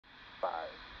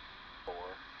4,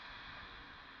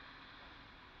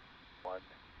 1,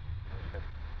 ignition,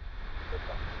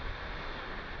 liftoff.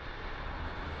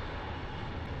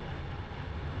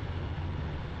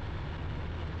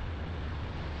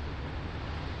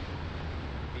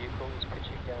 Vehicle is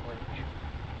pitching downrange.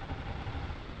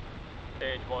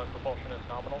 Stage 1 propulsion is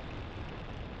nominal.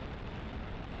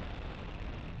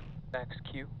 Max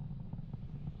Q.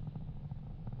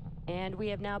 And we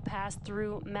have now passed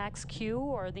through max Q,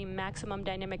 or the maximum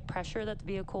dynamic pressure that the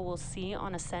vehicle will see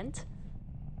on ascent.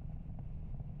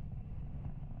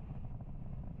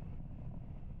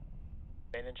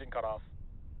 Main engine cut off.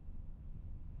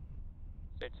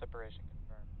 Stage separation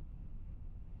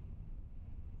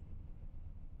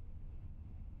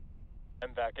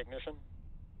confirmed. MVAC ignition.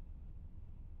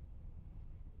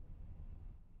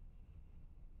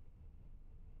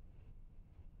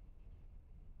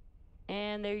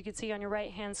 And there you can see on your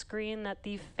right-hand screen that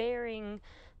the fairing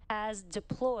has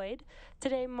deployed.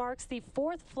 Today marks the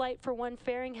 4th flight for one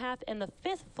fairing half and the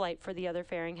 5th flight for the other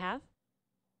fairing half.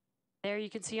 There you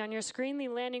can see on your screen the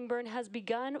landing burn has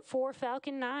begun for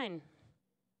Falcon 9.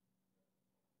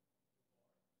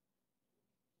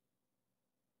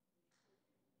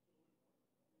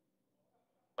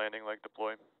 Landing leg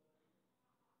deploy.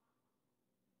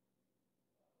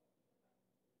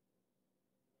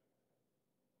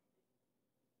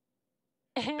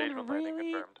 And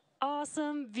really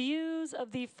awesome views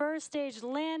of the first stage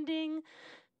landing.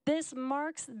 This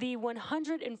marks the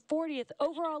 140th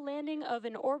overall landing of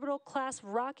an orbital class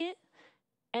rocket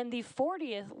and the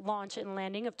 40th launch and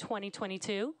landing of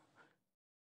 2022.